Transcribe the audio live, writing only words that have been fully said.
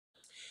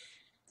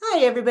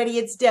Hi everybody,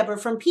 it's Deborah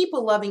from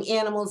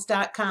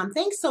PeopleLovingAnimals.com.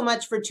 Thanks so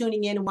much for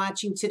tuning in and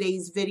watching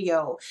today's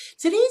video.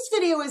 Today's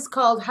video is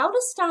called How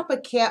to Stop a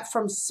Cat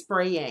from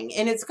Spraying,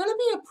 and it's going to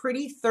be a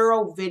pretty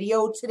thorough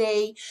video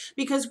today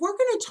because we're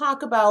going to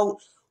talk about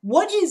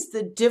what is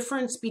the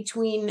difference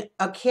between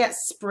a cat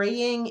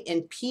spraying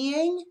and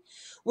peeing.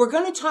 We're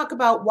going to talk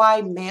about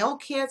why male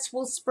cats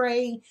will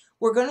spray.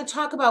 We're going to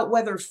talk about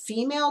whether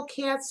female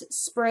cats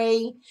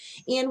spray,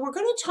 and we're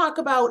going to talk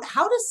about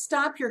how to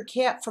stop your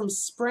cat from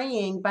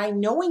spraying by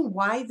knowing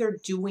why they're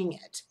doing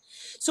it.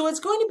 So it's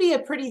going to be a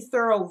pretty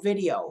thorough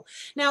video.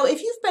 Now,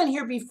 if you've been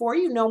here before,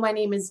 you know my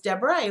name is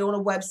Deborah. I own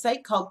a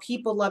website called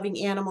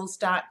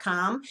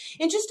PeopleLovingAnimals.com,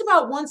 and just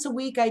about once a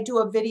week I do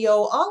a video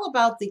all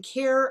about the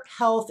care,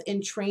 health,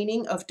 and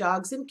training of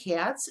dogs and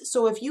cats.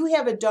 So if you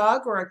have a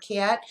dog or a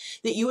cat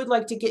that you would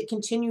like to get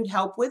continued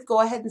help with,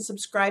 go ahead and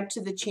subscribe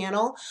to the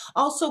channel.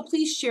 Also,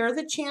 please share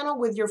the channel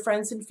with your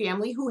friends and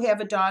family who have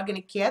a dog and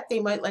a cat. They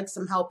might like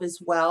some help as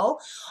well.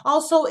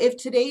 Also, if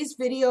today's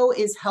video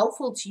is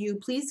helpful to you,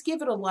 please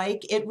give it a like.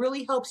 It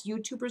really helps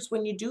YouTubers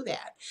when you do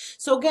that.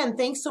 So again,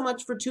 thanks so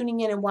much for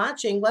tuning in and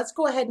watching. Let's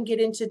go ahead and get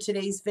into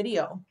today's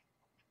video.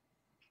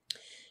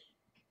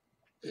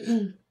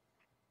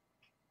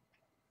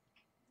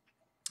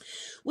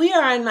 We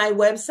are on my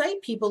website,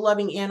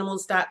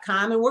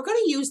 PeopleLovingAnimals.com, and we're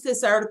going to use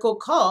this article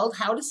called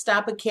How to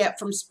Stop a Cat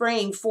from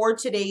Spraying for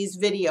today's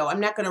video. I'm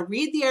not going to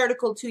read the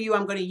article to you.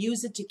 I'm going to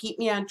use it to keep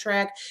me on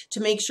track to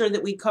make sure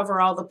that we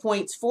cover all the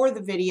points for the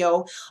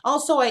video.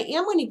 Also, I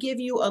am going to give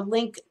you a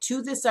link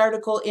to this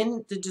article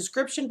in the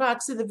description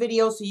box of the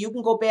video so you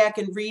can go back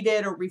and read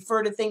it or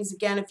refer to things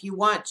again if you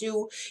want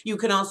to. You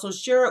can also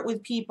share it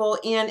with people,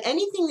 and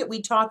anything that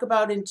we talk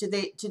about in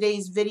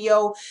today's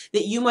video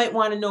that you might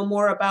want to know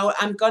more about,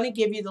 I'm going to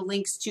give you the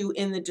links to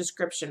in the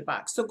description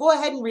box. So go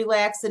ahead and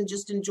relax and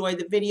just enjoy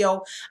the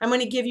video. I'm going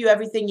to give you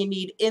everything you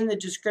need in the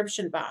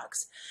description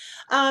box.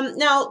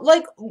 Now,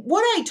 like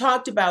what I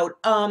talked about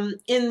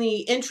in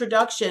the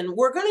introduction,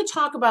 we're going to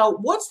talk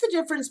about what's the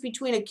difference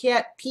between a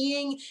cat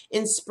peeing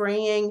and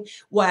spraying,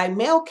 why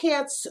male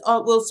cats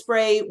will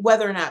spray,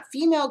 whether or not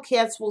female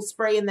cats will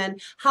spray, and then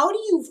how do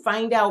you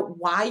find out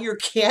why your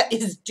cat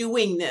is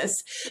doing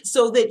this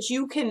so that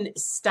you can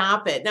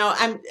stop it. Now,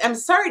 I'm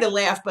sorry to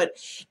laugh, but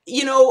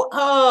you know,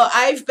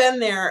 I've been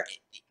there.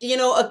 You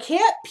know, a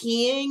cat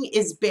peeing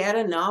is bad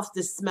enough.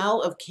 The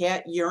smell of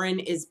cat urine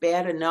is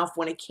bad enough.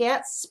 When a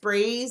cat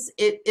sprays,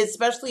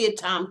 especially a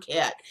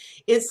tomcat,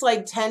 it's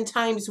like 10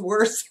 times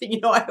worse.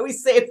 You know, I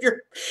always say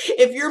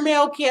if your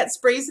male cat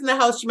sprays in the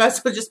house, you might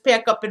as well just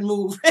pack up and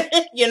move.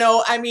 You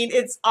know, I mean,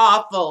 it's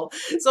awful.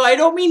 So I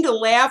don't mean to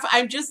laugh.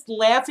 I'm just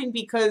laughing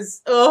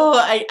because,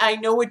 I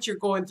know what you're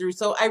going through.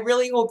 So I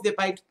really hope that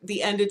by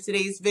the end of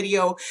today's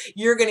video,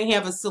 you're going to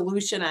have a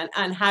solution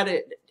on how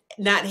to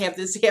not have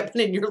this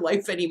happen in your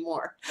life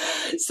anymore.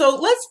 So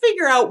let's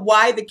figure out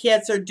why the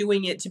cats are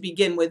doing it to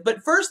begin with.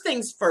 But first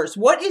things first,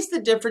 what is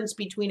the difference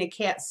between a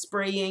cat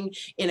spraying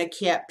and a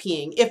cat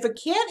peeing? If a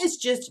cat is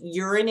just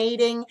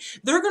urinating,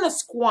 they're going to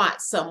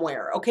squat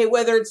somewhere. Okay,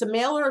 whether it's a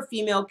male or a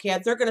female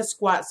cat, they're going to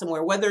squat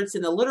somewhere, whether it's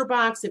in the litter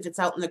box, if it's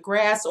out in the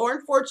grass, or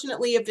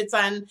unfortunately, if it's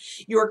on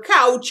your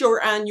couch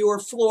or on your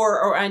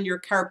floor or on your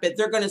carpet,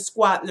 they're going to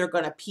squat and they're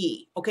going to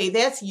pee. Okay,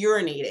 that's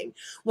urinating.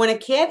 When a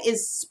cat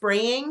is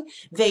spraying,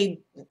 they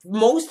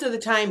most of the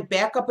time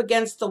back up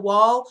against the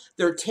wall.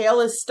 Their tail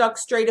is stuck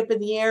straight up in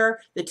the air.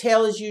 The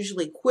tail is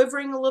usually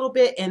quivering a little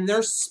bit, and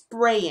they're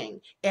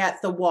spraying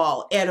at the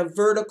wall at a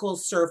vertical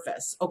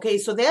surface. Okay,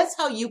 so that's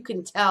how you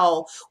can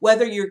tell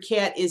whether your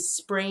cat is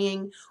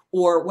spraying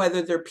or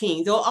whether they're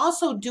peeing. They'll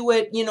also do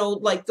it, you know,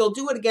 like they'll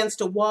do it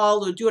against a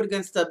wall or do it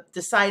against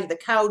the side of the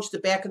couch, the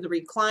back of the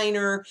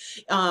recliner,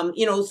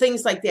 you know,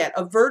 things like that.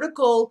 A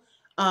vertical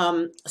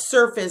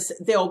surface,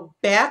 they'll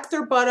back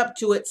their butt up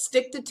to it,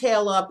 stick the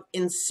tail up,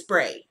 and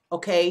spray.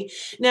 Okay,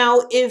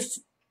 now if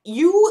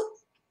you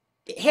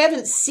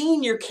haven't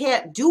seen your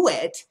cat do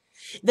it,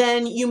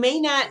 then you may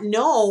not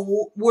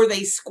know, were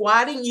they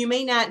squatting? You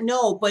may not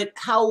know, but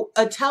how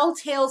a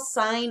telltale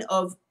sign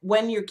of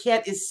when your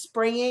cat is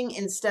spraying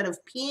instead of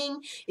peeing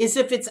is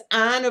if it's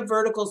on a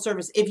vertical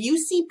surface. If you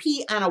see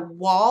pee on a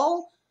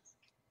wall,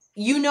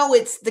 you know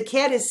the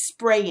cat is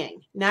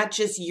spraying, not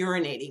just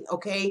urinating,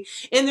 okay?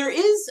 And there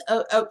is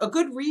a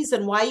good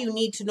reason why you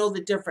need to know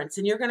the difference,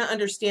 and you're going to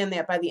understand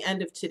that by the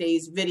end of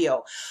today's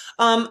video.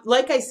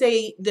 Like I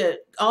say,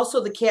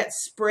 also the cat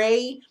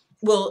spray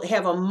will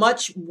have a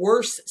much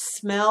worse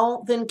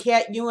smell than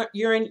cat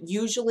urine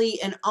usually,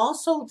 and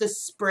also the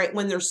spray,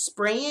 when they're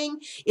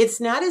spraying,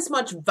 it's not as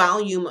much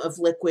volume of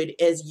liquid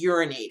as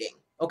urinating,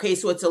 okay?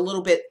 So it's a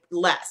little bit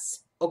less.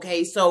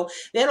 Okay, so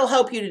that'll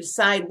help you to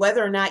decide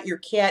whether or not your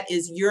cat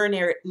is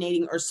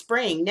urinating or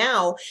spraying.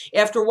 Now,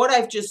 after what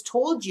I've just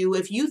told you,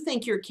 if you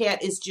think your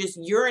cat is just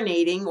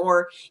urinating,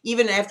 or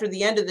even after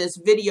the end of this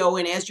video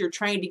and as you're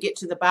trying to get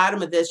to the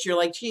bottom of this, you're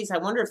like, geez, I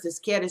wonder if this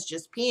cat is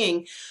just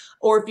peeing.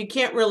 or if you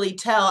can't really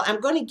tell, I'm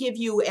going to give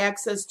you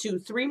access to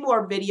 3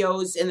 more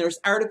videos, and there's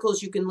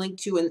articles you can link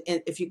to. And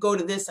if you go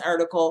to this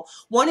article,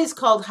 one is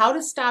called How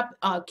to Stop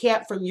a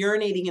Cat from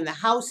Urinating in the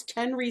House,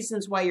 10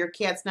 Reasons Why Your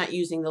Cat's Not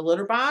Using the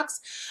Litter Box.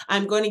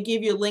 I'm going to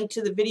give you a link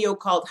to the video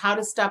called How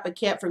to Stop a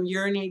Cat from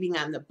Urinating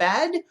on the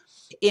Bed,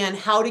 and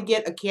how to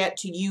get a cat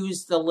to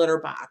use the litter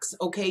box.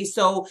 Okay,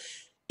 so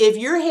if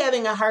you're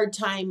having a hard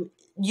time,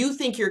 you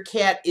think your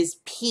cat is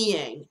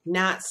peeing,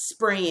 not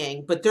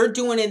spraying, but they're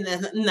doing it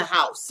in the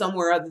house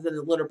somewhere other than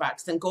the litter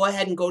box, then go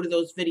ahead and go to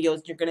those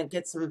videos. You're going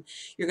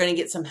to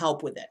get some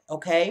help with it,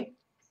 okay?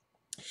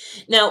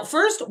 Now,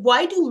 first,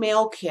 why do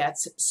male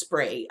cats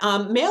spray?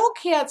 Male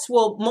cats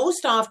will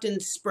most often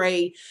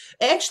spray.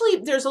 Actually,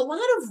 there's a lot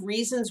of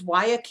reasons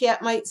why a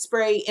cat might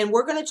spray, and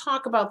we're going to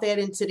talk about that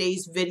in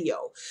today's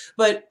video.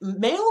 But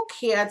male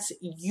cats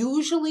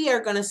usually are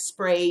going to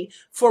spray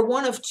for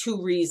one of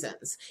 2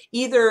 reasons.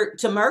 Either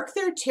to mark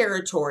their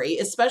territory,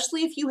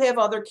 especially if you have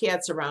other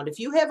cats around. If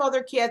you have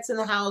other cats in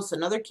the house,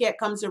 another cat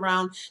comes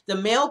around, the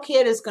male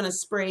cat is going to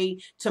spray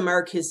to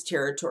mark his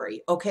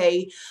territory,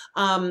 okay?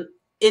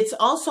 It's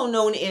also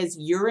known as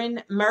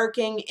urine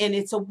marking, and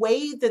it's a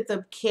way that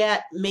the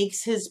cat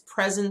makes his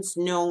presence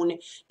known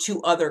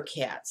to other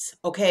cats,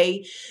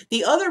 okay?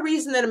 The other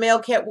reason that a male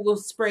cat will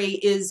spray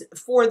is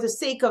for the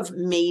sake of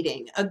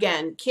mating.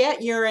 Again,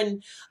 cat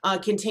urine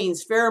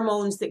contains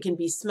pheromones that can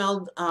be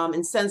smelled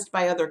and sensed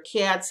by other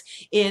cats,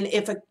 and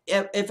if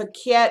a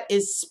cat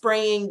is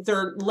spraying,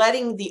 they're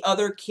letting the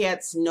other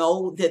cats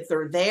know that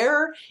they're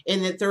there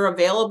and that they're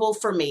available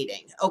for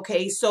mating,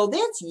 okay? So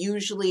that's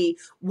usually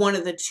one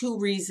of the 2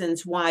 reasons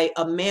why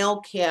a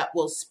male cat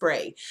will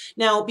spray.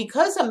 Now,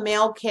 because a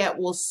male cat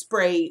will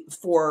spray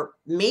for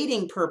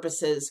mating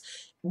purposes,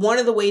 one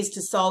of the ways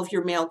to solve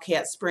your male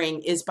cat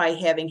spraying is by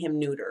having him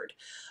neutered.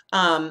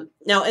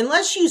 Now,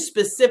 unless you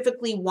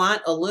specifically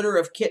want a litter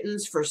of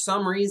kittens for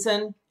some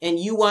reason, and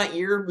you want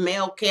your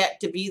male cat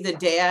to be the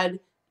dad,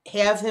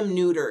 have him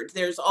neutered.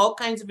 There's all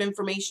kinds of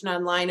information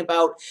online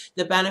about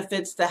the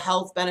benefits, the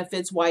health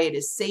benefits, why it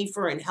is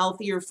safer and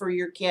healthier for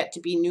your cat to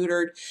be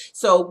neutered.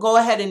 So go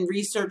ahead and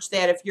research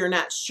that if you're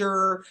not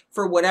sure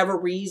for whatever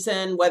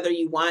reason, whether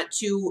you want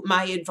to.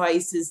 My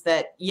advice is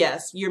that,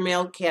 yes, your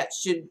male cat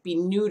should be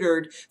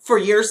neutered for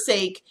your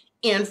sake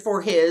and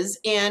for his.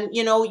 And,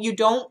 you know, you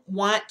don't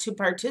want to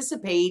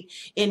participate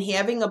in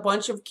having a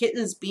bunch of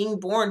kittens being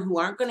born who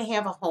aren't going to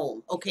have a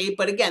home, okay?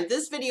 But again,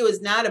 this video is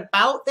not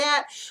about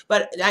that,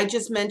 but I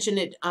just mentioned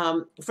it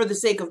for the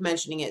sake of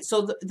mentioning it.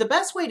 So the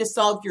best way to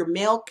solve your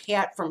male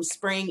cat from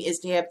spraying is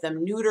to have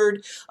them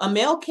neutered. A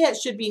male cat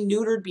should be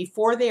neutered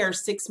before they are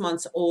 6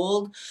 months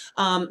old.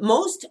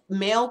 Most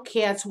male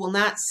cats will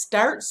not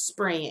start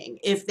spraying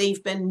if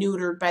they've been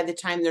neutered by the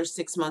time they're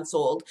 6 months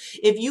old.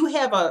 If you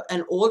have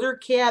an older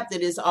cat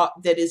that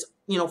is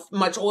you know,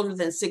 much older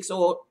than 6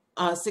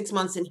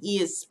 months and he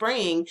is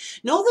spraying,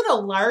 know that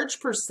a large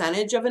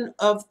percentage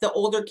of the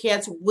older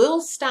cats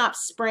will stop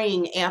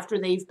spraying after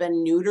they've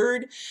been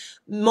neutered.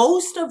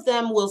 Most of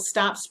them will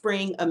stop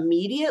spraying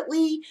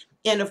immediately,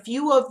 and a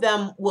few of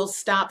them will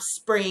stop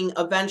spraying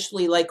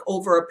eventually, like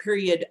over a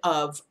period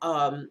of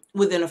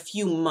within a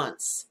few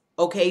months.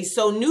 Okay,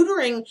 so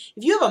neutering,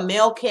 if you have a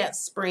male cat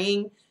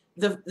spraying,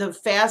 the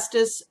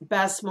fastest,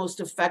 best, most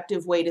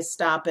effective way to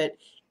stop it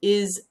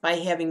is by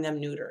having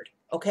them neutered.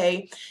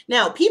 Okay.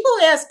 Now, people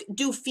ask,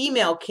 do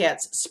female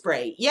cats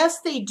spray?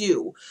 Yes, they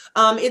do.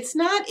 It's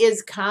not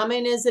as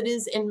common as it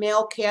is in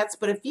male cats,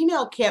 but a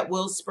female cat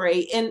will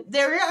spray. And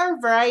there are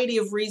a variety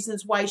of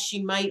reasons why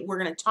she might. We're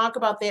going to talk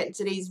about that in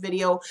today's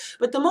video.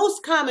 But the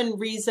most common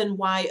reason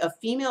why a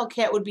female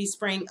cat would be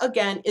spraying,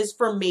 again, is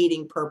for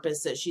mating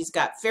purposes. She's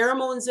got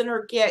pheromones in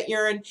her cat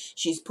urine.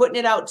 She's putting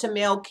it out to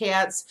male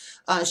cats.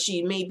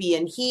 She may be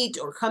in heat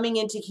or coming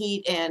into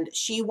heat, and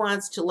she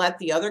wants to let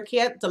the other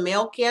cat, the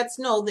male cats,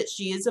 know that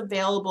she is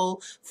available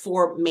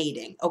for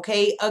mating.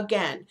 Okay,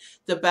 again,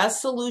 the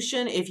best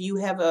solution if you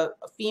have a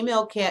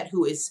female cat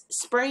who is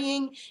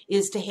spraying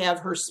is to have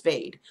her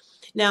spayed.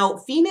 Now,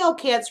 female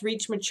cats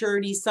reach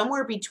maturity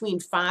somewhere between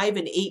 5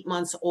 and 8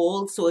 months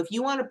old. So if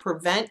you want to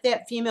prevent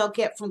that female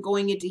cat from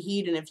going into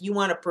heat, and if you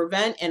want to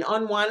prevent an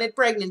unwanted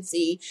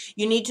pregnancy,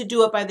 you need to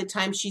do it by the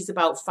time she's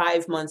about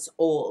 5 months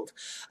old.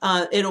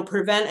 It'll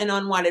prevent an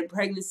unwanted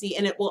pregnancy,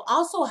 and it will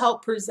also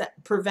help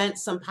prevent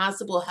some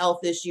possible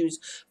health issues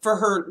for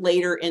her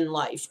later in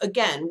life.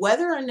 Again,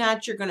 whether or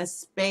not you're going to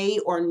spay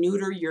or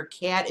neuter your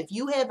cat, if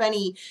you have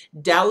any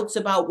doubts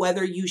about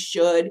whether you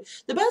should,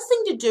 the best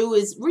thing to do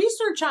is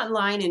research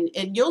online,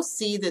 and you'll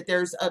see that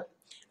there's a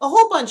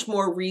whole bunch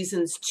more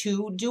reasons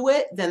to do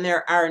it than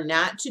there are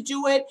not to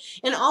do it.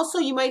 And also,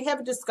 you might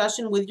have a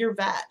discussion with your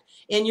vet,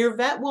 and your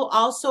vet will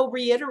also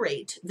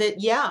reiterate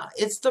that, yeah,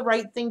 it's the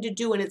right thing to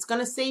do, and it's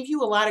going to save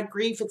you a lot of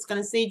grief. It's going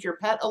to save your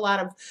pet a lot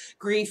of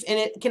grief, and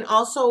it can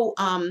also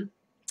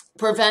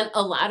prevent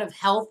a lot of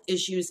health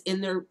issues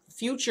in their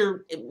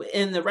future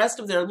in the rest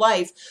of their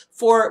life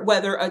for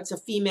whether it's a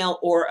female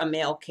or a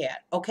male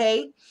cat,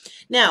 okay?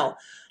 Now,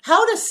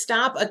 how to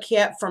stop a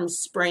cat from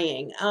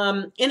spraying.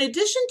 In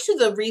addition to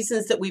the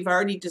reasons that we've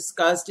already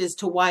discussed as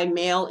to why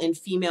male and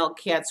female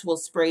cats will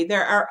spray,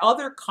 there are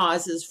other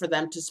causes for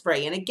them to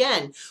spray. And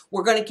again,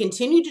 we're going to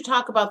continue to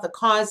talk about the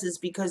causes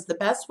because the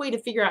best way to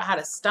figure out how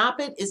to stop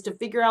it is to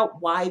figure out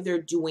why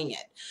they're doing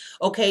it.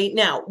 Okay,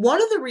 now,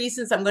 one of the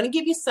reasons, I'm going to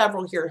give you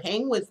several here,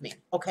 hang with me,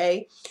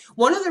 okay?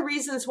 One of the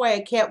reasons why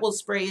a cat will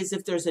spray is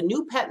if there's a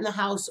new pet in the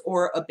house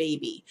or a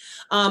baby.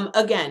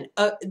 Again,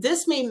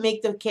 this may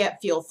make the cat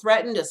feel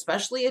threatened,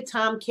 especially a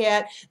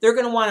tomcat. They're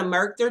going to want to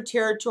mark their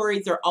territory.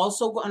 They're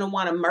also going to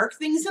want to mark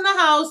things in the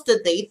house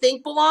that they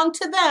think belong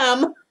to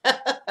them.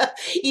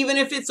 Even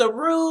if it's a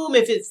room,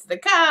 if it's the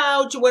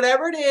couch,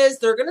 whatever it is,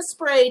 they're going to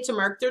spray to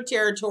mark their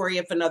territory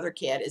if another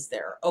cat is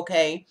there,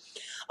 okay?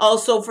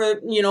 Also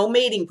for,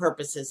 mating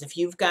purposes. If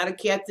you've got a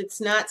cat that's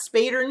not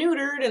spayed or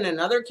neutered and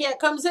another cat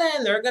comes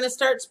in, they're going to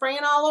start spraying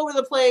all over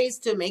the place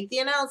to make the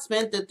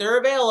announcement that they're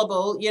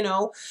available,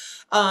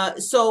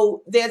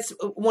 So that's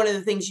one of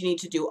the things you need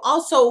to do.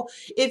 Also,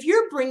 if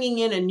you're bringing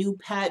in a new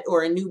pet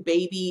or a new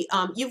baby,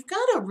 you've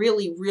got to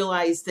really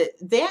realize that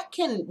that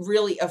can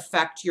really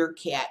affect your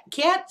cat.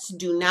 Cats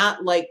do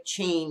not like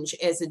change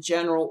as a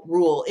general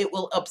rule. It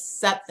will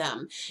upset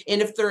them.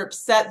 And if they're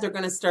upset, they're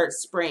going to start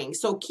spraying.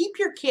 So keep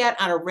your cat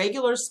on a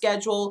regular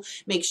schedule.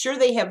 Make sure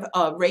they have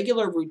a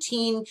regular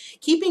routine.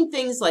 Keeping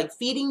things like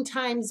feeding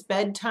times,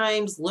 bed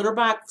times, litter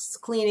box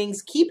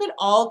cleanings, keep it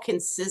all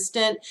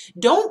consistent.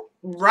 Don't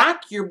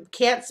rock your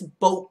cat's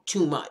boat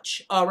too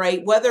much, all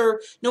right?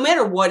 No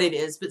matter what it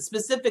is, but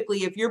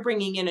specifically if you're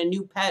bringing in a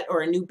new pet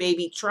or a new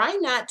baby, try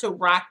not to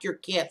rock your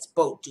cat's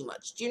boat too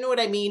much. Do you know what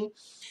I mean?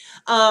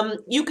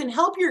 You can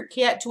help your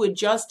cat to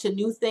adjust to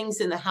new things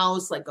in the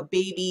house, like a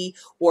baby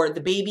or the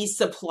baby's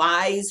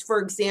supplies. For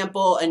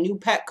example, a new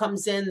pet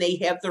comes in, they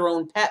have their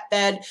own pet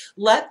bed.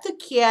 Let the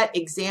cat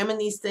examine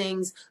these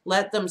things,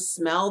 let them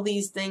smell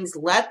these things,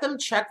 let them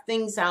check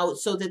things out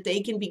so that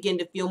they can begin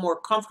to feel more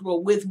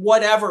comfortable with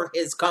whatever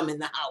has come in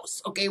the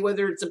house, okay?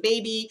 Whether it's a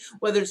baby,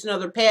 whether it's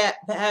another pet,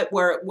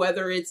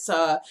 whether it's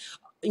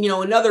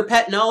another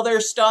pet and all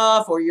their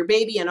stuff, or your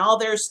baby and all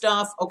their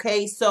stuff,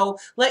 okay? So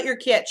let your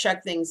cat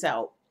check things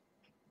out.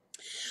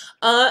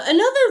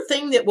 Another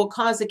thing that will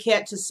cause a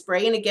cat to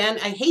spray, and again,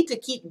 I hate to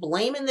keep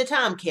blaming the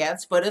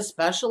tomcats, but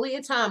especially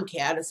a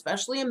tomcat,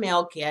 especially a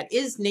male cat,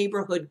 is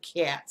neighborhood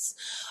cats.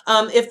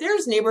 If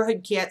there's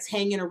neighborhood cats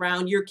hanging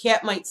around, your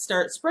cat might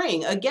start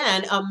spraying.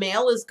 Again, a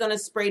male is going to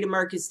spray to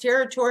mark his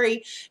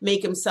territory,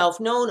 make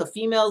himself known. A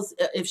female,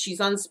 if she's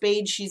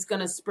unspayed, she's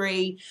going to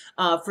spray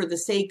for the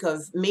sake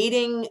of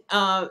mating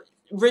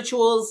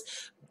rituals.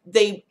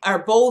 They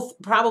are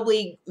both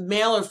probably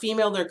male or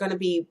female. They're going to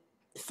be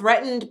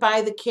threatened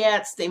by the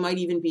cats. They might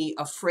even be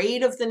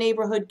afraid of the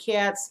neighborhood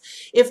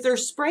cats. If they're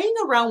spraying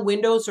around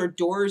windows or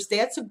doors,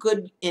 that's a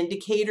good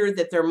indicator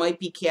that there might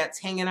be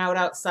cats hanging out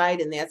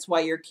outside, and that's why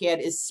your cat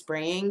is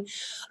spraying.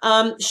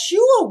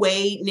 Shoo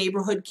away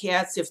neighborhood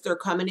cats if they're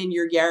coming in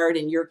your yard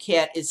and your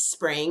cat is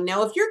spraying.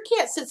 Now, if your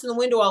cat sits in the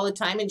window all the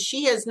time and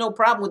she has no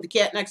problem with the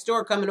cat next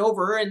door coming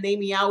over her and they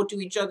meow to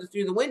each other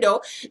through the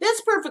window,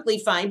 that's perfectly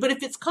fine. But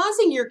if it's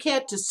causing your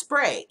cat to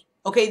spray,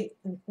 okay,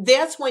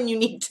 that's when you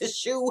need to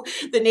shoo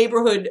the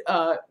neighborhood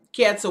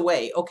cats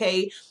away,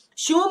 okay?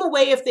 Shoo them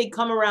away if they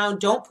come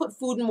around. Don't put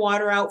food and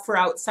water out for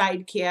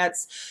outside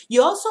cats.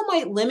 You also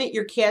might limit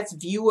your cat's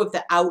view of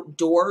the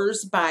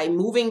outdoors by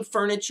moving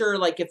furniture,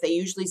 like if they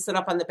usually sit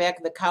up on the back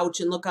of the couch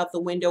and look out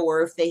the window,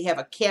 or if they have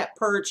a cat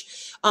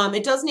perch.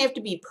 It doesn't have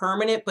to be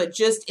permanent, but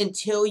just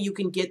until you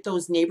can get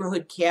those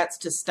neighborhood cats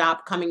to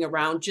stop coming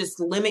around,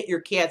 just limit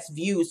your cat's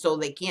view so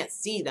they can't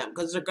see them,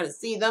 because they're going to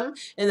see them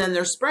and then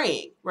they're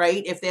spraying,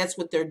 right? If that's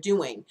what they're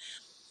doing.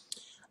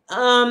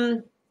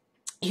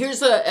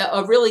 Here's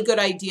a really good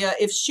idea.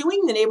 If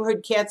shooing the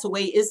neighborhood cats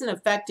away isn't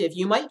effective,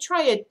 you might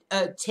try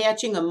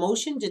attaching a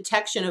motion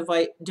detection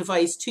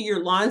device to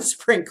your lawn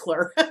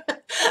sprinkler.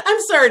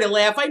 I'm sorry to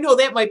laugh. I know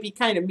that might be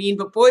kind of mean,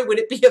 but boy, would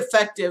it be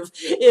effective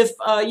if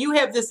you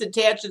have this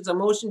attached as a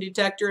motion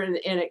detector and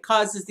it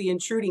causes the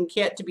intruding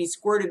cat to be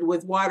squirted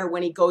with water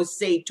when he goes,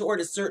 say, toward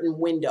a certain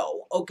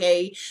window,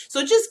 okay?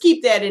 So just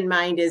keep that in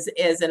mind as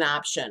an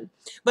option.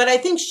 But I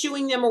think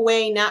shooing them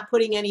away, not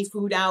putting any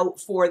food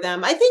out for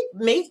them, I think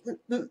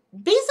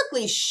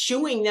basically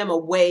shooing them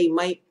away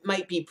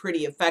might be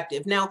pretty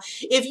effective. Now,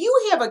 if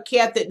you have a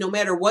cat that no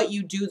matter what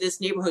you do, this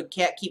neighborhood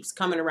cat keeps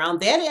coming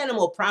around, that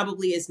animal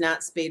probably is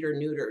not spayed or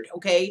neutered,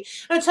 okay?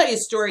 I'm going to tell you a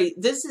story.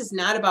 This is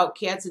not about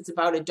cats, it's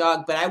about a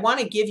dog, but I want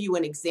to give you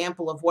an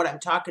example of what I'm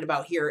talking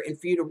about here and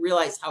for you to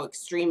realize how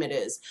extreme it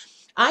is.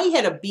 I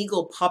had a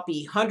beagle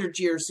puppy 100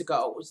 years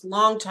ago. It was a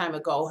long time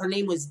ago. Her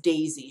name was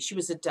Daisy. She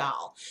was a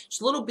doll.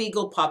 She's a little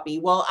beagle puppy.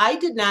 Well, I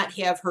did not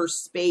have her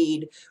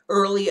spayed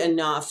early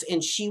enough,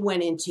 and she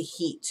went into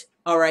heat.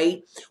 All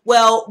right.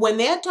 Well, when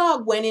that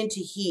dog went into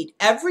heat,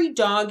 every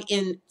dog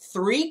in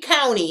 3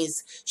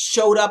 counties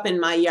showed up in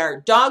my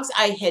yard. Dogs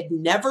I had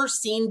never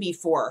seen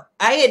before.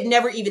 I had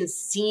never even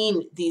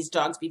seen these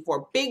dogs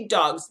before. Big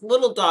dogs,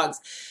 little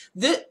dogs.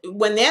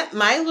 When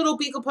my little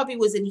beagle puppy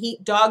was in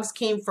heat, dogs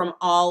came from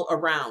all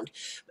around.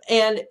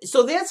 And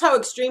so that's how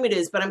extreme it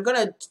is, but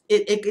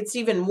it gets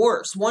even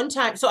worse. One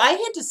time, so I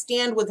had to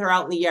stand with her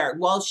out in the yard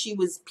while she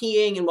was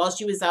peeing and while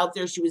she was out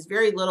there. She was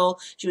very little.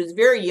 She was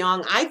very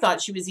young. I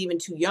thought she was even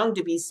too young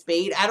to be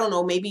spayed. I don't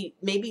know, maybe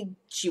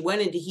she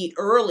went into heat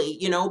early,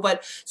 you know,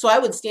 but so I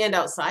would stand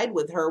outside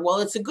with her. Well,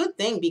 it's a good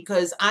thing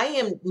because I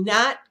am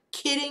not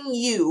kidding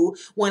you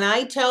when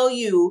I tell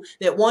you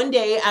that one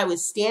day I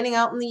was standing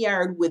out in the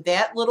yard with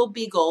that little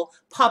beagle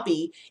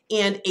puppy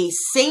and a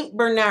Saint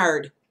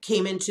Bernard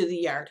came into the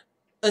yard.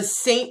 A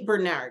Saint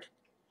Bernard.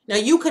 Now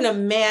you can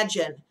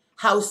imagine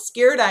how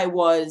scared I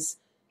was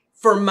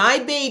for my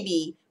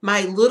baby,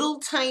 my little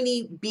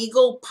tiny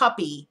beagle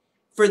puppy,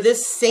 for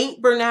this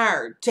Saint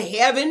Bernard to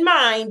have in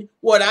mind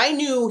what I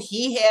knew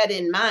he had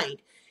in mind.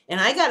 And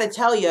I got to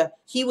tell you,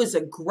 he was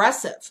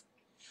aggressive.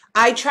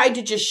 I tried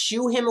to just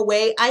shoo him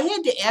away. I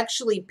had to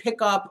actually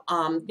pick up,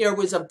 there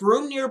was a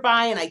broom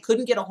nearby and I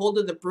couldn't get a hold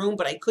of the broom,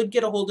 but I could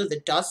get a hold of the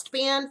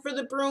dustpan for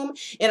the broom.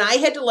 And I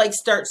had to like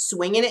start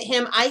swinging at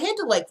him. I had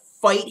to like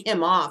fight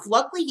him off.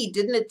 Luckily, he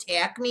didn't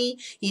attack me.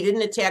 He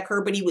didn't attack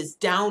her, but he was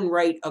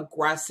downright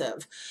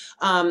aggressive.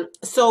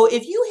 So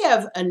if you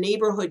have a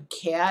neighborhood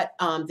cat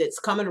that's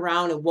coming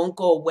around and won't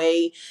go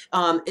away,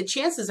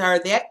 chances are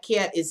that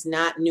cat is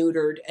not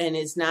neutered and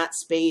is not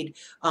spayed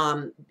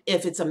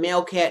if it's a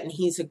male cat and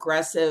he's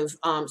aggressive.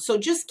 So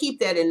just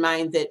keep that in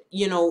mind that,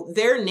 you know,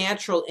 their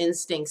natural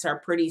instincts are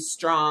pretty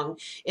strong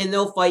and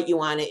they'll fight you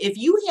on it. If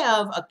you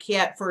have a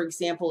cat, for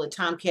example, a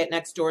tomcat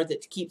next door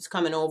that keeps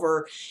coming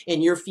over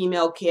and your female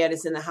cat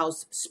is in the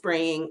house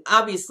spraying,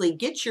 obviously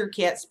get your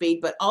cat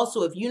spayed, but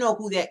also if you know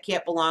who that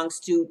cat belongs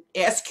to,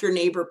 ask your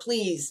neighbor,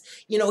 please,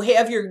 you know,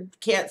 have your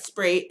cat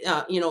spray,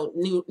 you know,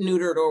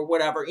 neutered or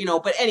whatever, you know.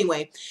 But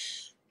anyway,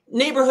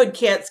 neighborhood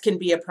cats can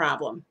be a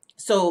problem.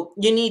 So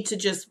you need to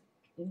just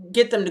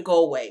get them to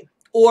go away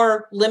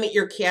or limit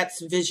your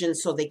cat's vision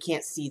so they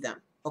can't see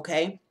them.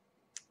 Okay.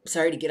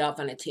 Sorry to get off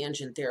on a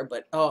tangent there,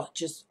 but oh,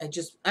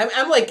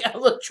 I'm like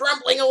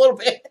trembling a little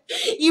bit.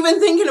 Even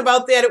thinking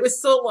about that, it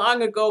was so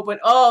long ago, but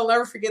oh, I'll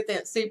never forget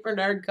that St.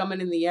 Bernard coming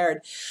in the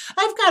yard.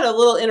 I've got a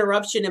little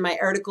interruption in my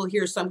article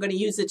here, so I'm going to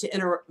use it to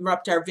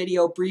interrupt our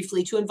video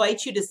briefly to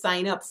invite you to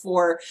sign up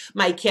for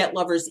my Cat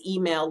Lovers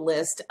email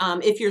list.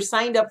 If you're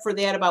signed up for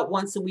that about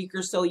once a week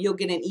or so, you'll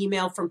get an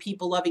email from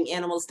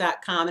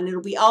peoplelovinganimals.com, and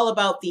it'll be all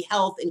about the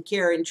health and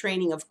care and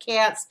training of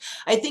cats.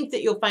 I think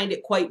that you'll find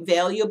it quite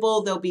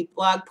valuable. There'll be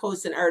blog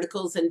posts and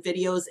articles and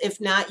videos. If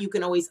not, you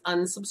can always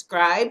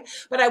unsubscribe,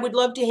 but I would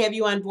love to have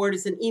you on board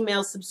as an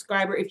email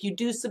subscriber. If you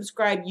do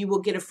subscribe, you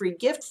will get a free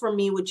gift from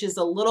me, which is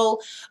a little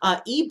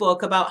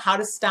ebook about how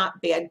to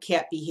stop bad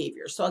cat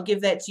behavior. So I'll give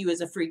that to you as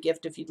a free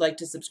gift if you'd like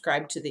to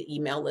subscribe to the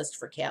email list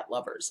for cat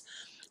lovers.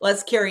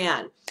 Let's carry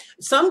on.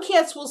 Some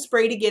cats will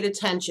spray to get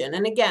attention.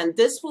 And again,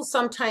 this will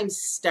sometimes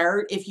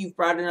start if you've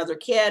brought another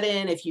cat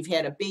in, if you've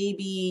had a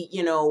baby,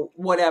 you know,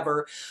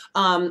 whatever.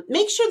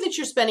 Make sure that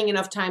you're spending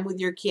enough time with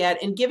your cat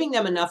and giving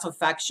them enough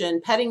affection,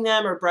 petting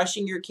them or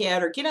brushing your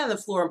cat or get on the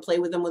floor and play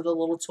with them with a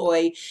little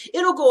toy.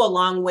 It'll go a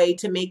long way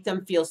to make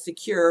them feel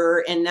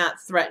secure and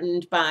not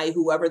threatened by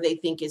whoever they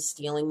think is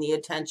stealing the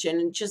attention,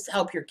 and just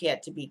help your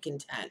cat to be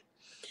content.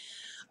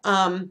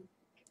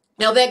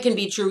 Now that can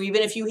be true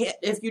even if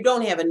you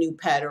don't have a new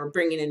pet or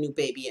bringing a new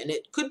baby in.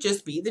 It could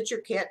just be that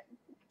your cat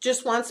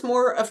just wants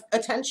more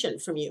attention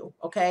from you,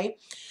 okay?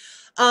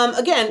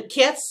 Again,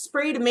 cats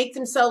spray to make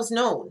themselves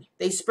known.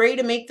 They spray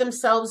to make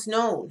themselves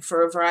known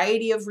for a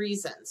variety of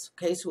reasons,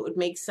 okay? So it would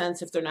make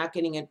sense if they're not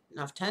getting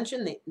enough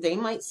attention. They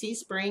might see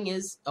spraying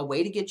as a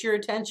way to get your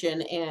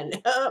attention,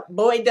 and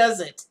boy, does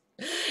it,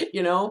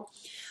 you know?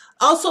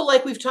 Also,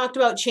 like we've talked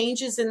about,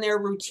 changes in their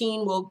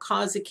routine will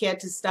cause a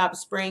cat to stop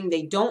spraying.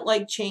 They don't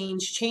like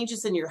change.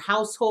 Changes in your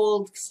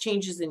household,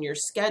 changes in your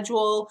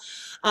schedule.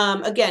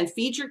 Again,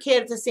 feed your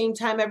cat at the same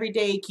time every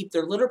day. Keep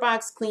their litter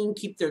box clean.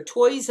 Keep their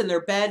toys and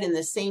their bed in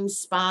the same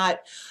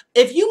spot.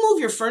 If you move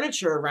your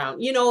furniture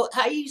around, you know,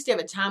 I used to have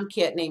a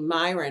tomcat named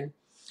Myron.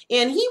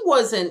 And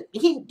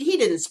he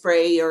didn't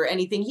spray or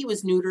anything. He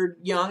was neutered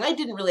young. I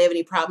didn't really have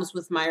any problems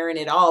with Myron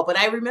at all. But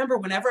I remember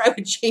whenever I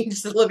would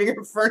change the living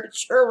room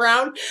furniture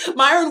around,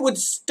 Myron would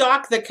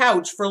stalk the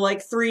couch for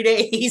like 3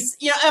 days.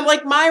 You know, I'm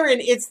like, Myron,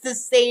 it's the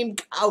same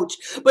couch.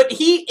 But and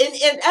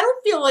I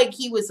don't feel like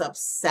he was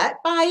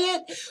upset by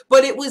it,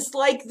 but it was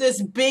like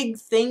this big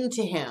thing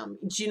to him.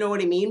 Do you know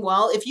what I mean?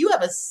 Well, if you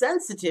have a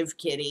sensitive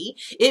kitty,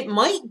 it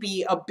might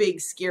be a big,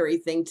 scary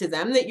thing to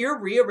them that you're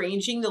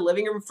rearranging the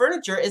living room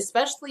furniture,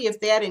 especially if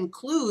that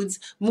includes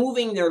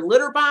moving their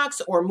litter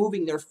box or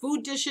moving their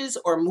food dishes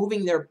or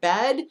moving their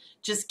bed.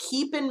 Just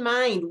keep in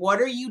mind,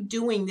 what are you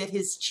doing that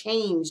has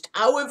changed?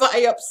 How have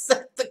I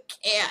upset the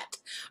cat.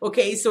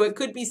 Okay, so it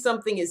could be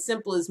something as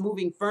simple as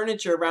moving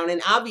furniture around.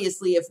 And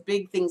obviously, if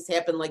big things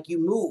happen, like you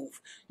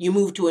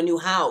move to a new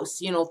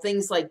house, you know,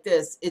 things like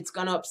this, it's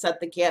going to upset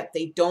the cat.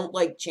 They don't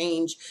like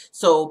change.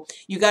 So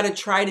you got to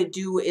try to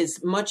do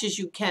as much as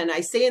you can.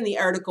 I say in the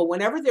article,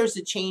 whenever there's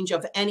a change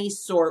of any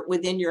sort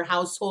within your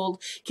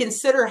household,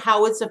 consider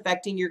how it's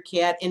affecting your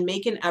cat and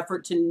make an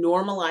effort to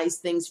normalize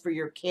things for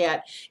your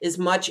cat as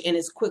much and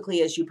as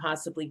quickly as you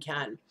possibly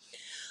can.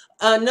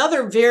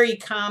 Another very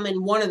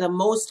common, one of the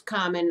most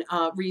common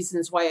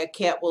reasons why a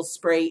cat will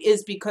spray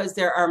is because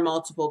there are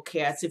multiple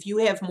cats. If you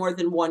have more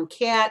than one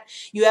cat,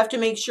 you have to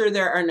make sure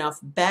there are enough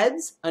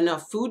beds,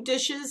 enough food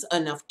dishes,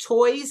 enough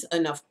toys,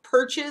 enough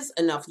perches,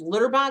 enough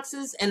litter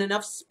boxes, and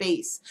enough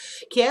space.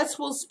 Cats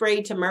will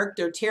spray to mark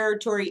their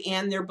territory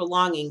and their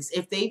belongings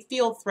if they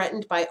feel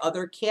threatened by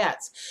other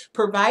cats.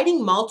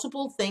 Providing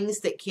multiple things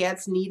that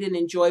cats need and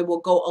enjoy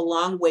will go a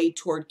long way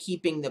toward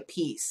keeping the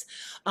peace.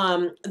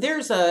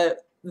 There's a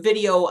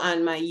video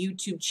on my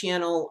YouTube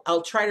channel.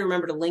 I'll try to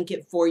remember to link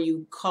it for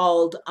you,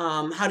 called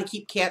How to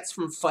Keep Cats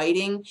from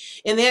Fighting.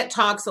 And that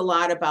talks a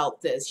lot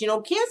about this. You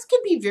know, cats can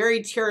be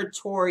very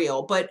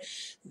territorial, but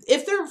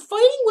if they're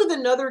fighting with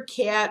another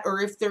cat or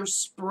if they're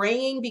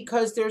spraying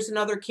because there's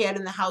another cat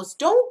in the house,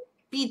 don't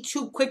be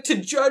too quick to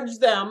judge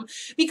them,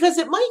 because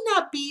it might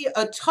not be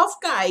a tough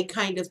guy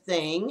kind of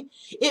thing.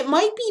 It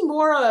might be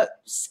more a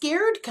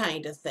scared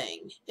kind of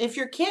thing. If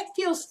your cat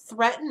feels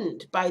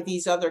threatened by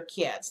these other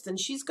cats, then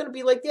she's going to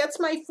be like, that's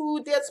my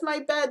food, that's my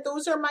bed,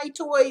 those are my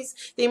toys.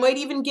 They might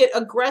even get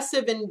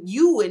aggressive and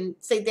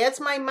say, that's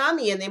my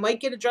mommy, and they might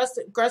get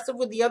aggressive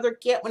with the other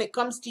cat when it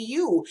comes to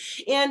you.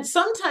 And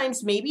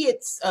sometimes maybe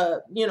it's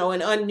you know, an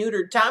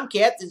unneutered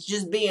tomcat that's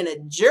just being a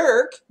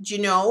jerk, you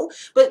know,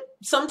 but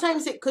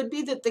sometimes it could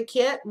be that the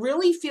cat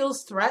really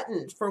feels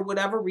threatened for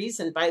whatever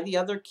reason by the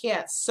other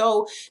cats.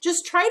 So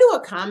just try to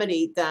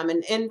accommodate them.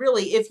 And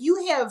really, if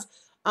you have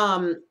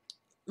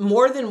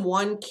more than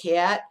one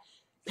cat,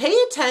 pay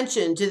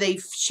attention. Do they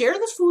share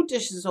the food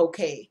dishes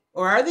okay?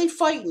 Or are they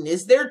fighting?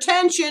 Is there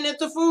tension at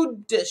the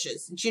food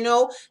dishes? You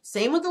know,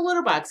 same with the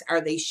litter box.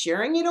 Are they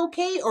sharing it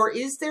okay? Or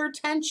is there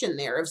tension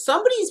there? If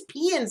somebody's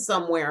peeing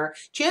somewhere,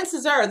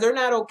 chances are they're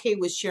not okay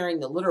with sharing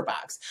the litter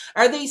box.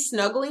 Are they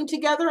snuggling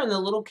together in the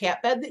little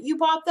cat bed that you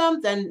bought them?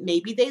 Then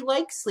maybe they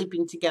like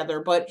sleeping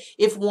together. But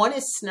if one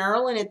is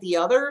snarling at the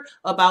other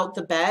about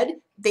the bed,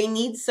 they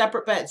need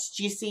separate beds.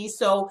 Do you see?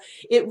 So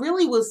it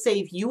really will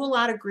save you a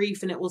lot of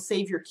grief, and it will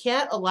save your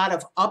cat a lot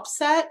of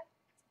upset.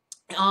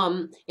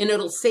 And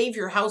it'll save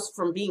your house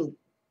from being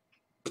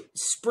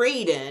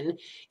sprayed in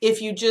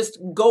if you just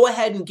go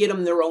ahead and get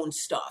them their own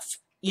stuff,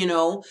 you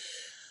know.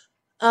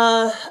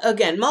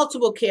 Again,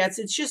 multiple cats,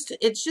 it's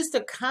just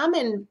a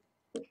common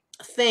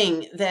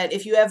thing that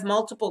if you have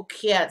multiple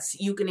cats,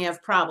 you can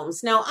have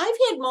problems. Now, I've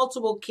had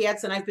multiple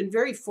cats, and I've been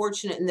very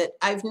fortunate in that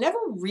I've never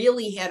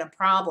really had a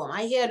problem.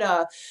 I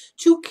had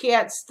two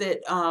cats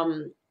that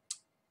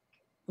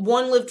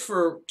one lived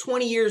for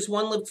 20 years,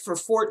 one lived for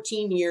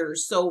 14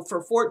 years. So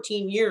for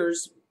 14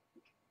 years,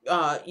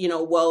 you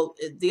know, well,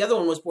 the other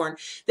one was born,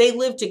 they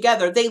lived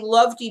together. They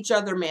loved each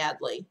other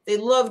madly. They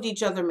loved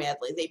each other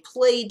madly. They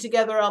played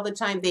together all the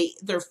time.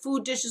 Their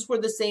food dishes were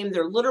the same.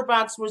 Their litter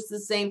box was the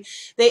same.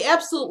 They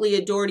absolutely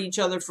adored each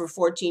other for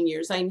 14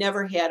 years. I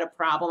never had a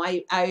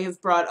problem. I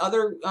have brought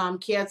other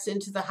cats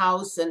into the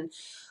house, and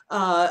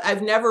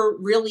I've never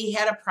really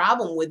had a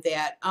problem with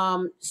that.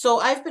 So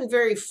I've been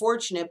very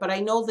fortunate, but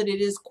I know that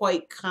it is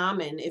quite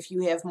common if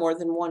you have more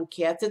than one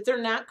cat that they're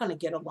not going to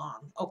get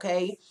along,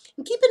 okay?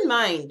 And keep in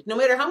mind, no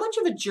matter how much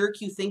of a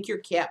jerk you think your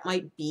cat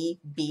might be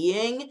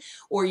being,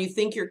 or you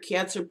think your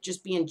cats are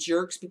just being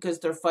jerks because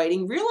they're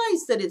fighting,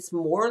 realize that it's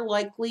more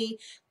likely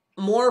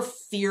more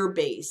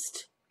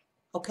fear-based.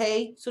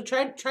 Okay, so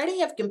try to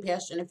have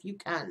compassion if you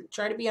can.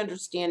 Try to be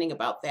understanding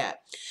about that.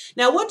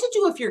 Now, what to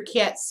do if your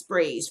cat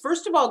sprays?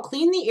 First of all,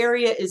 clean the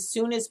area as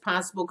soon as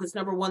possible, because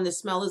number one, the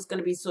smell is going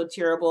to be so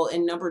terrible.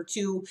 And number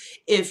two,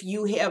 if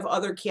you have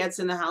other cats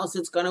in the house,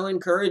 it's going to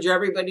encourage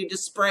everybody to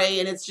spray,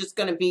 and it's just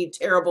going to be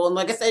terrible. And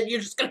like I said, you're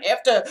just going to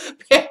have to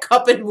pack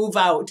up and move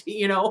out,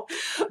 you know.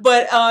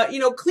 But, you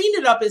know, clean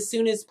it up as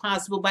soon as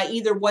possible by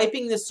either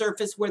wiping the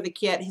surface where the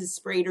cat has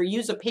sprayed, or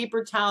use a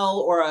paper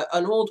towel or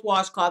an old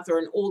washcloth or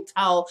an old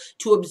towel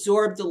to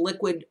absorb the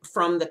liquid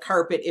from the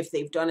carpet if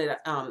they've done it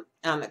on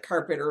the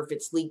carpet, or if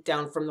it's leaked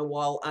down from the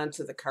wall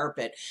onto the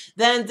carpet.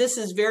 Then this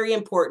is very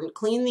important.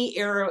 Clean the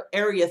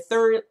area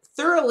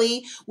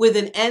thoroughly with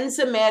an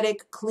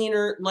enzymatic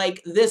cleaner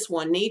like this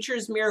one.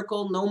 Nature's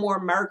Miracle No More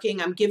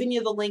Marking. I'm giving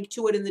you the link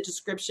to it in the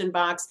description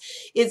box.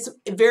 It's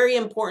very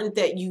important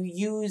that you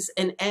use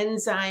an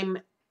enzyme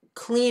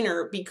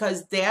cleaner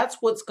because that's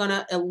what's going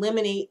to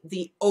eliminate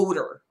the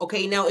odor.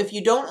 Okay, now if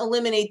you don't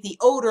eliminate the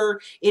odor,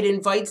 it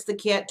invites the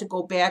cat to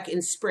go back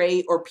and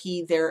spray or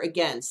pee there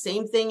again.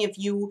 Same thing if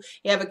you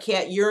have a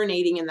cat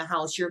urinating in the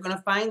house. You're going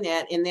to find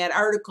that in that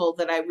article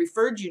that I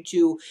referred you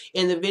to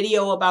in the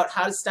video about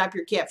how to stop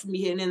your cat from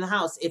peeing in the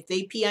house. If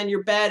they pee on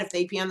your bed, if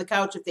they pee on the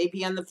couch, if they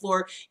pee on the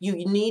floor, you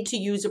need to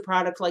use a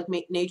product like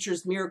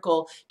Nature's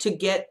Miracle to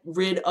get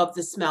rid of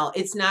the smell.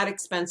 It's not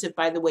expensive,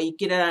 by the way. You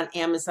get it on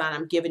Amazon.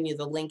 I'm giving you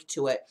the link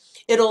to it.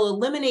 It'll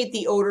eliminate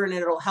the odor and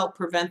it'll help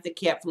prevent the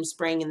cat from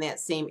spraying in that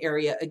same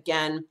area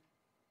again.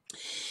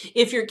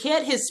 If your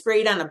cat has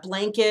sprayed on a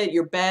blanket,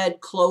 your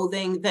bed,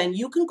 clothing, then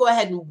you can go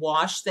ahead and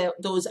wash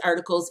those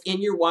articles in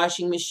your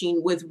washing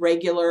machine with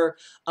regular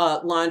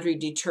laundry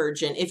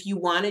detergent. If you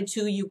wanted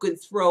to, you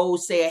could throw,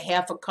 say, a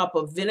half a cup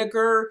of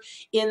vinegar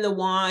in the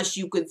wash.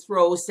 You could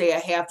throw, say, a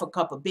half a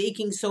cup of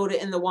baking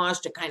soda in the wash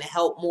to kind of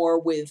help more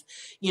with,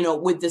 you know,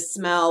 with the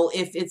smell.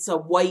 If it's a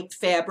white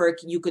fabric,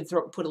 you could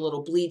put a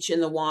little bleach in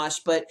the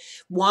wash. But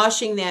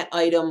washing that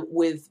item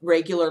with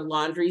regular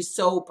laundry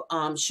soap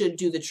should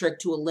do the trick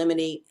to eliminate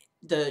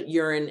the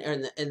urine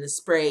and the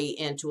spray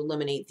and to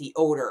eliminate the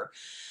odor.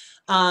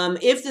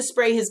 If the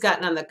spray has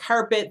gotten on the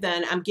carpet,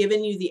 then I'm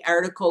giving you the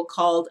article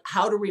called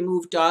How to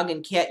Remove Dog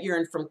and Cat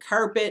Urine from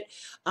Carpet.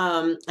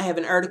 I have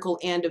an article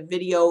and a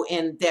video,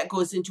 and that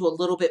goes into a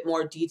little bit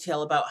more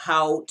detail about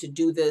how to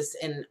do this.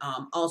 And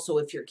also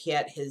if your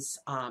cat has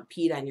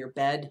peed on your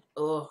bed,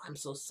 oh, I'm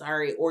so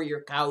sorry, or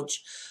your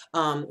couch,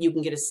 you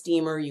can get a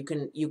steamer. You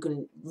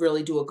can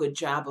really do a good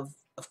job of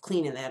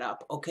cleaning that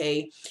up.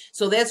 Okay,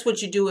 so that's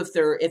what you do if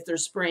they're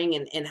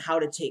spraying, and how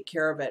to take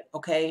care of it.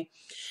 Okay,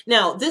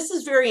 now this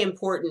is very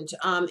important.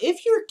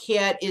 If your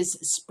cat is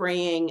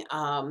spraying,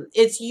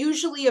 it's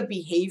usually a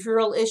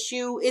behavioral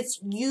issue. It's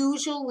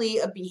usually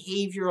a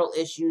behavioral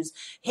issues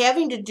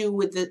having to do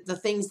with the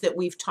things that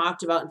we've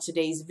talked about in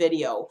today's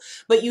video.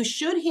 But you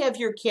should have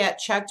your cat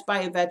checked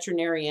by a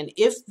veterinarian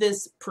if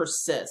this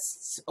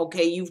persists.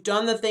 Okay, you've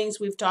done the things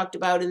we've talked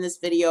about in this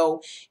video,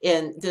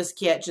 and this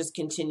cat just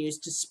continues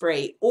to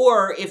spray.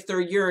 Or if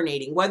they're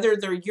urinating, whether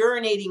they're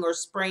urinating or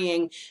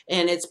spraying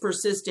and it's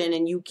persistent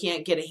and you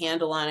can't get a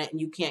handle on it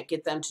and you can't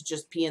get them to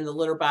just pee in the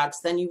litter box,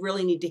 then you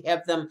really need to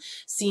have them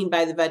seen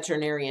by the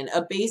veterinarian.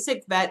 A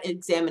basic vet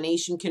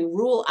examination can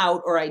rule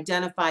out or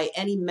identify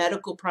any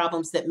medical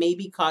problems that may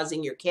be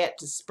causing your cat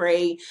to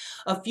spray.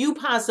 A few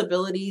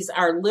possibilities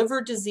are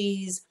liver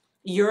disease,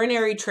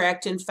 urinary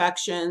tract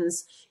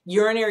infections,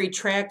 urinary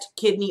tract,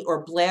 kidney,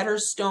 or bladder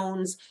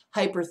stones,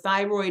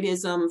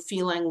 hyperthyroidism,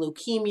 feline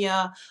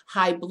leukemia,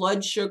 high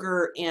blood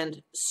sugar,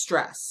 and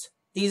stress.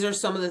 These are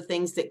some of the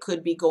things that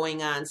could be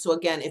going on. So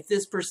again, if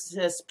this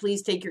persists,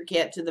 please take your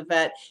cat to the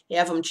vet,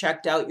 have them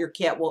checked out. Your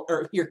cat will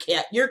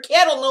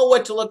will know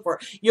what to look for.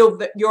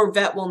 Your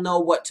vet will know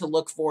what to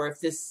look for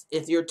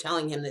if you're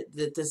telling him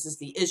that this is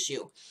the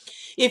issue.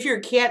 If your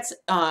cat's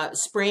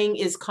spraying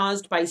is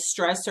caused by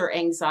stress or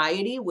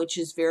anxiety, which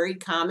is very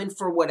common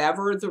for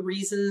whatever the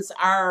reasons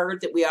are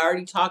that we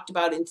already talked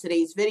about in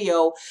today's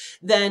video,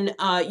 then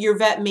your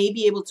vet may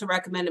be able to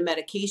recommend a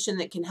medication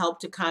that can help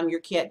to calm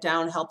your cat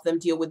down, help them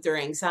deal with their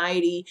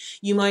anxiety.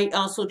 You might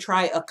also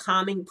try a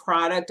calming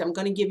product. I'm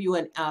going to give you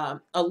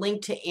a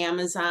link to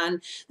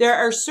Amazon. There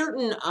are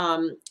certain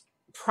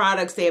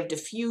products, they have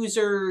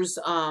diffusers,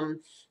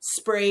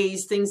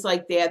 sprays, things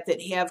like that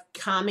have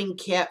calming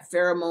cat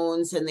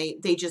pheromones, and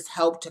they just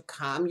help to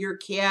calm your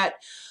cat.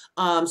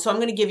 So I'm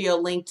going to give you a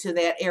link to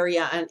that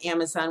area on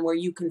Amazon where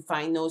you can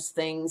find those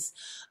things.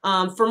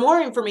 For more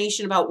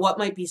information about what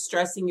might be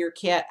stressing your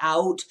cat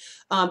out,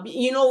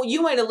 you know,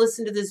 you might have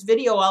listened to this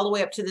video all the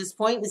way up to this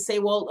point and say,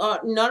 well,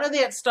 none of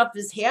that stuff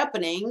is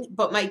happening,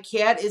 but my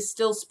cat is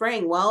still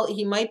spraying. Well,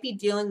 he might be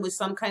dealing with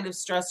some kind of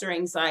stress or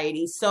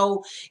anxiety.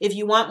 So if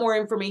you want more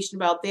information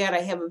about that,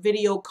 I have a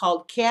video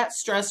called Cat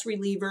Stress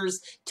Relievers,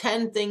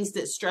 10 Things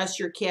That Stress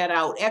Your Cat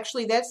Out.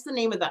 Actually, that's the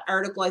name of the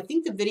article. I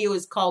think the video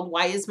is called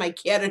Why Is My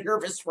Cat a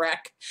Nervous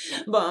Wreck?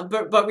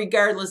 But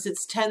regardless,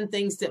 it's 10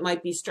 things that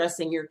might be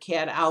stressing your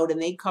cat out,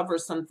 and they cover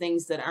some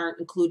things that aren't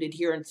included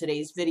here in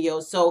today's video.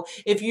 So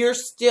if you're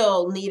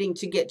still needing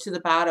to get to the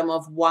bottom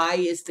of why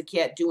is the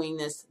cat doing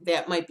this,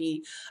 that might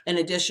be an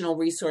additional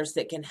resource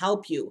that can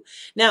help you.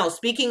 Now,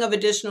 speaking of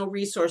additional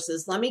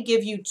resources, let me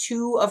give you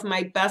two of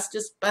my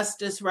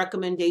bestest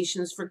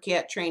recommendations for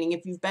cat training.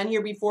 If you've been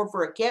here before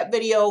for a cat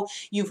video,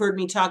 you've heard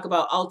me talk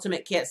about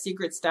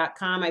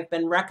ultimatecatsecrets.com. I've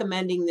been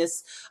recommending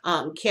this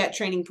cat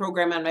training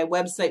program on my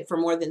website for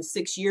more than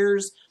 6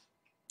 years.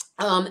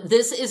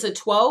 This is a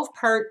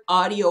 12-part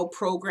audio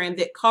program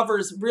that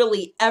covers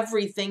really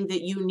everything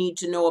that you need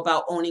to know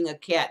about owning a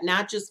cat,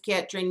 not just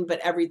cat training, but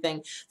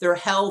everything, their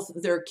health,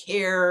 their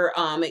care.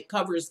 It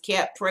covers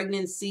cat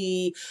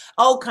pregnancy,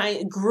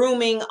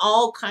 grooming,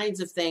 all kinds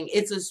of things.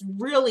 It's a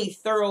really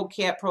thorough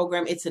cat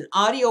program. It's an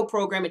audio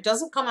program. It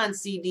doesn't come on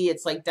CD.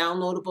 It's like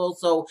downloadable,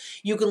 so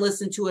you can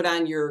listen to it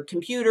on your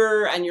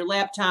computer, on your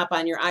laptop,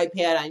 on your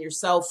iPad, on your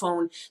cell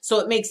phone. So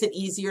it makes it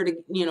easier to,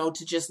 you know,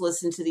 to just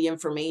listen to the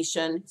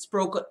information.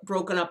 It's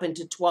broken up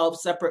into 12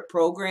 separate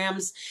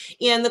programs.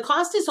 And the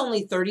cost is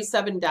only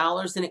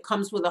 $37, and it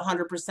comes with a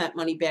 100%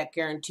 money back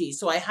guarantee.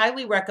 So I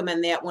highly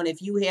recommend that one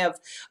if you have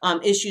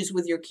issues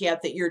with your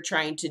cat that you're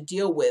trying to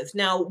deal with.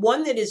 Now,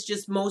 one that is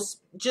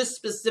just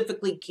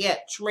specifically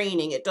cat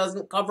training. It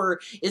doesn't cover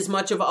as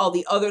much of all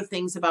the other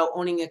things about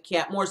owning a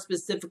cat, more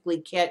specifically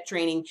cat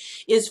training,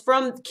 is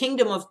from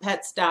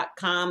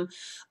kingdomofpets.com.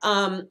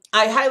 I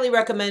highly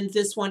recommend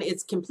this one.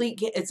 It's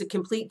a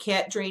complete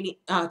cat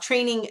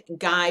training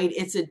guide.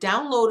 It's a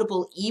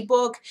downloadable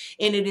ebook,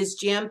 and it is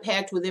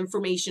jam-packed with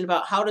information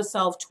about how to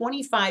solve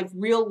 25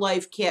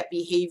 real-life cat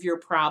behavior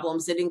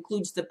problems. It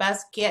includes the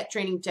best cat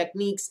training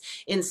techniques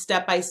in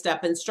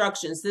step-by-step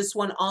instructions. This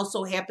one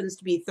also happens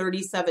to be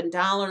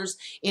 $37,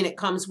 and it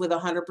comes with a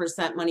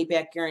 100%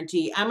 money-back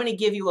guarantee. I'm going to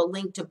give you a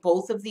link to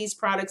both of these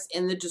products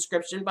in the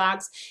description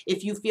box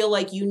if you feel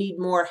like you need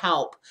more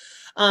help.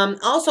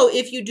 Also,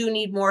 if you do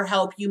need more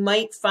help, you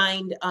might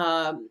find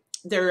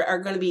there are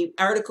going to be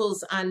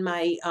articles on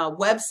my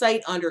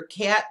website under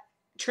cat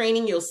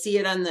training. You'll see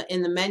it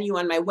in the menu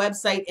on my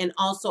website, and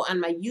also on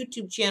my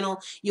YouTube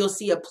channel, you'll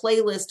see a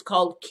playlist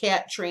called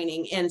cat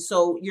training. And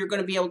so you're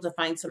going to be able to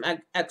find some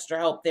extra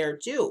help there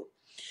too.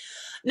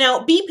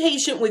 Now, be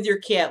patient with your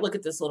cat. Look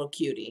at this little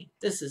cutie.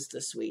 This is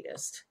the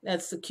sweetest.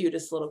 That's the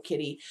cutest little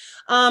kitty.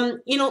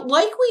 You know,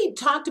 like we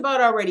talked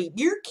about already,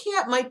 your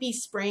cat might be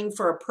spraying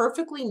for a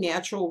perfectly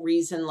natural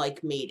reason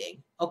like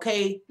mating.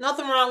 Okay?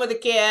 Nothing wrong with a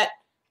cat.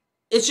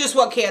 It's just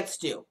what cats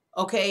do.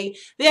 Okay,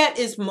 that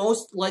is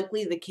most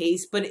likely the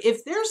case, but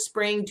if they're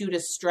spraying due to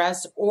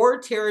stress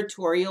or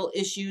territorial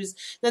issues,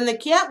 then the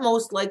cat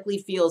most likely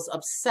feels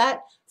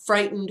upset,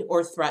 frightened,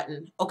 or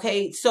threatened.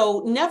 Okay,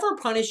 so never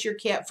punish your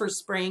cat for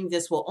spraying.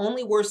 This will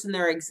only worsen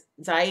their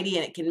anxiety,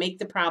 and it can make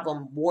the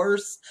problem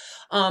worse.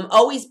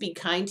 Always be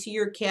kind to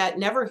your cat.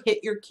 Never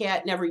hit your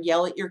cat. Never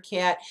yell at your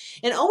cat.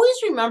 And always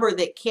remember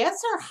that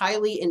cats are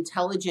highly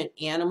intelligent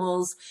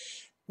animals.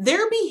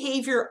 Their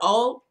behavior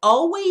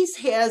always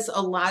has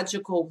a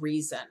logical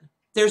reason.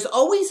 There's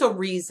always a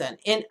reason.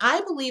 And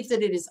I believe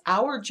that it is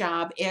our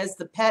job as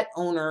the pet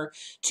owner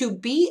to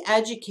be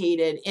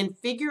educated and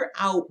figure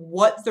out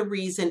what the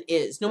reason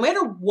is, no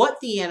matter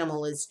what the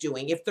animal is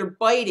doing. If they're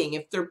biting,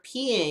 if they're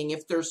peeing,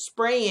 if they're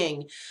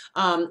spraying,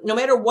 no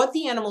matter what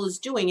the animal is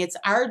doing, it's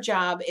our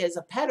job as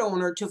a pet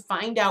owner to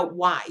find out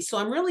why. So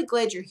I'm really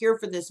glad you're here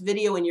for this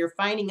video and you're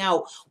finding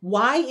out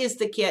why is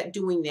the cat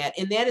doing that.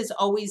 And that is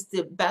always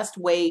the best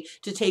way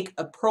to take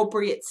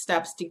appropriate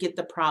steps to get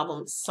the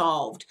problem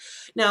solved.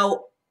 Now,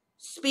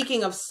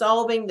 speaking of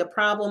solving the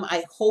problem,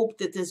 I hope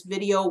that this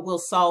video will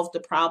solve the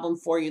problem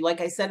for you. Like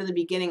I said in the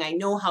beginning, I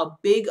know how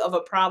big of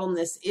a problem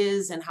this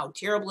is and how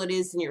terrible it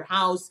is in your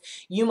house.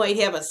 You might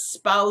have a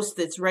spouse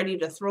that's ready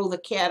to throw the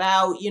cat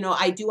out. You know,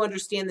 I do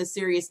understand the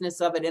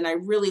seriousness of it, and I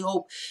really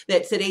hope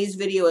that today's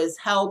video has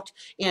helped,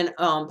 and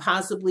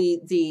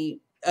possibly the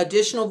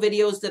additional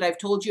videos that I've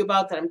told you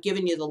about that I'm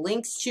giving you the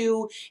links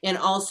to, and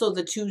also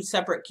the 2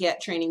 separate cat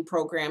training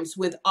programs.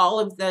 With all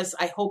of this,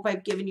 I hope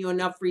I've given you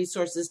enough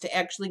resources to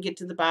actually get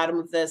to the bottom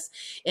of this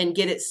and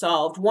get it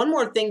solved. One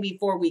more thing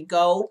before we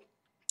go.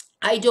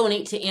 I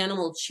donate to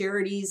animal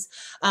charities.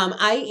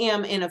 I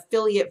am an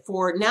affiliate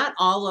for not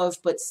all of,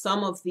 but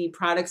some of the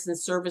products and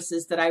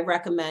services that I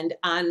recommend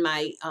on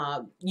my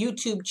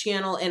YouTube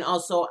channel and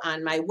also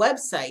on my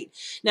website.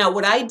 Now,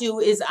 what I do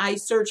is I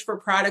search for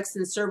products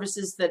and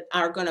services that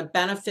are going to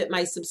benefit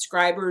my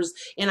subscribers,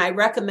 and I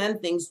recommend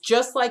things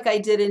just like I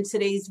did in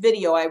today's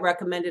video. I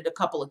recommended a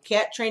couple of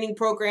cat training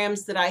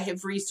programs that I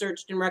have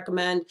researched and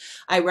recommend.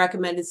 I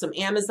recommended some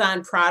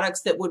Amazon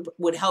products that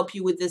would help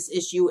you with this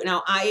issue.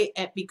 Now, I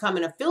become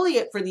an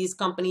affiliate for these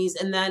companies,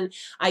 and then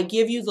I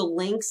give you the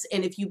links,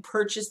 and if you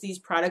purchase these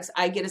products,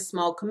 I get a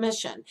small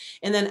commission.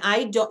 And then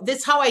this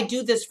is how I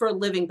do this for a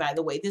living, by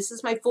the way. This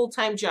is my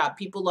full-time job,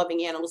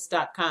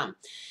 peoplelovinganimals.com.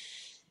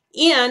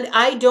 And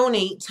I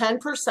donate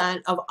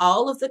 10% of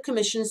all of the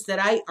commissions that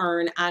I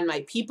earn on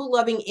my People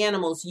Loving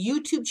Animals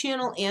YouTube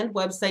channel and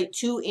website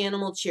to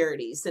animal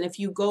charities. And if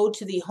you go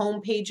to the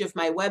homepage of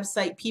my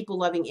website,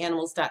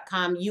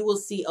 peoplelovinganimals.com, you will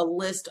see a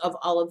list of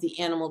all of the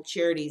animal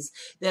charities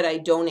that I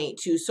donate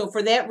to. So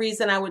for that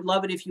reason, I would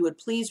love it if you would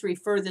please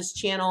refer this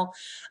channel,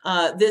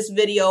 this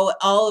video,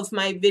 all of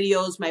my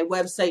videos, my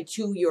website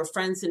to your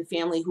friends and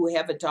family who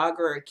have a dog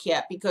or a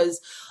cat, because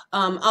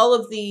all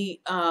of the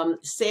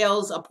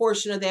sales, a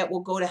portion of that will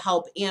go to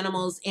help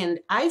animals. And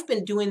I've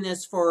been doing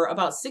this for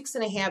about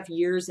 6.5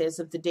 years as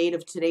of the date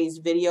of today's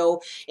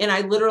video. And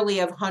I literally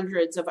have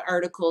hundreds of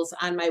articles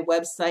on my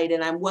website,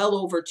 and I'm well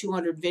over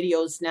 200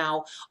 videos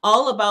now,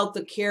 all about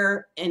the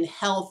care and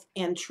health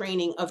and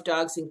training of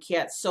dogs and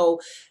cats. So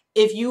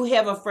if you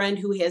have a friend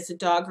who has a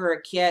dog or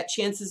a cat,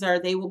 chances are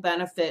they will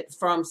benefit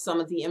from some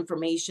of the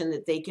information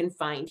that they can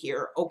find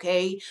here,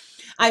 okay?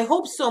 I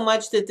hope so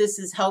much that this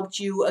has helped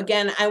you.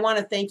 Again, I want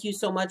to thank you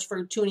so much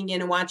for tuning in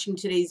and watching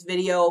today's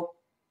video.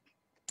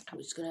 I'm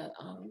just going to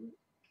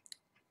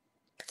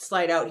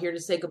slide out here to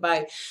say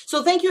goodbye.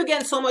 So thank you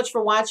again so much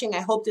for watching.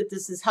 I hope that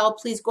this has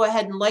helped. Please go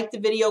ahead and like the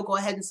video. Go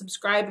ahead and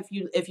subscribe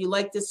if you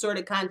like this sort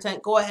of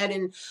content. Go ahead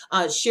and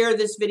share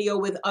this video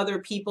with other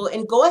people,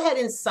 and go ahead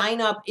and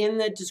sign up in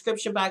the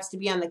description box to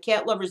be on the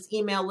Cat Lovers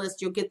email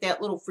list. You'll get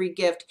that little free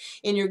gift,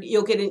 and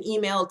you'll get an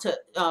email to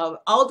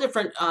all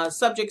different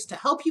subjects to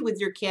help you with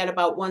your cat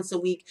about once a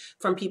week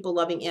from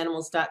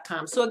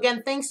peoplelovinganimals.com. So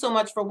again, thanks so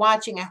much for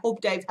watching. I hope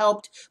I've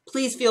helped.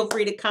 Please feel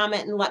free to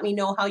comment and let me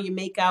know how you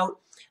make out.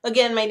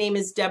 Again, my name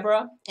is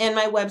Deborah, and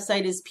my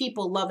website is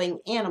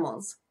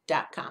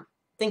peoplelovinganimals.com.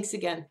 Thanks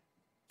again.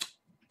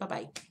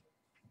 Bye-bye.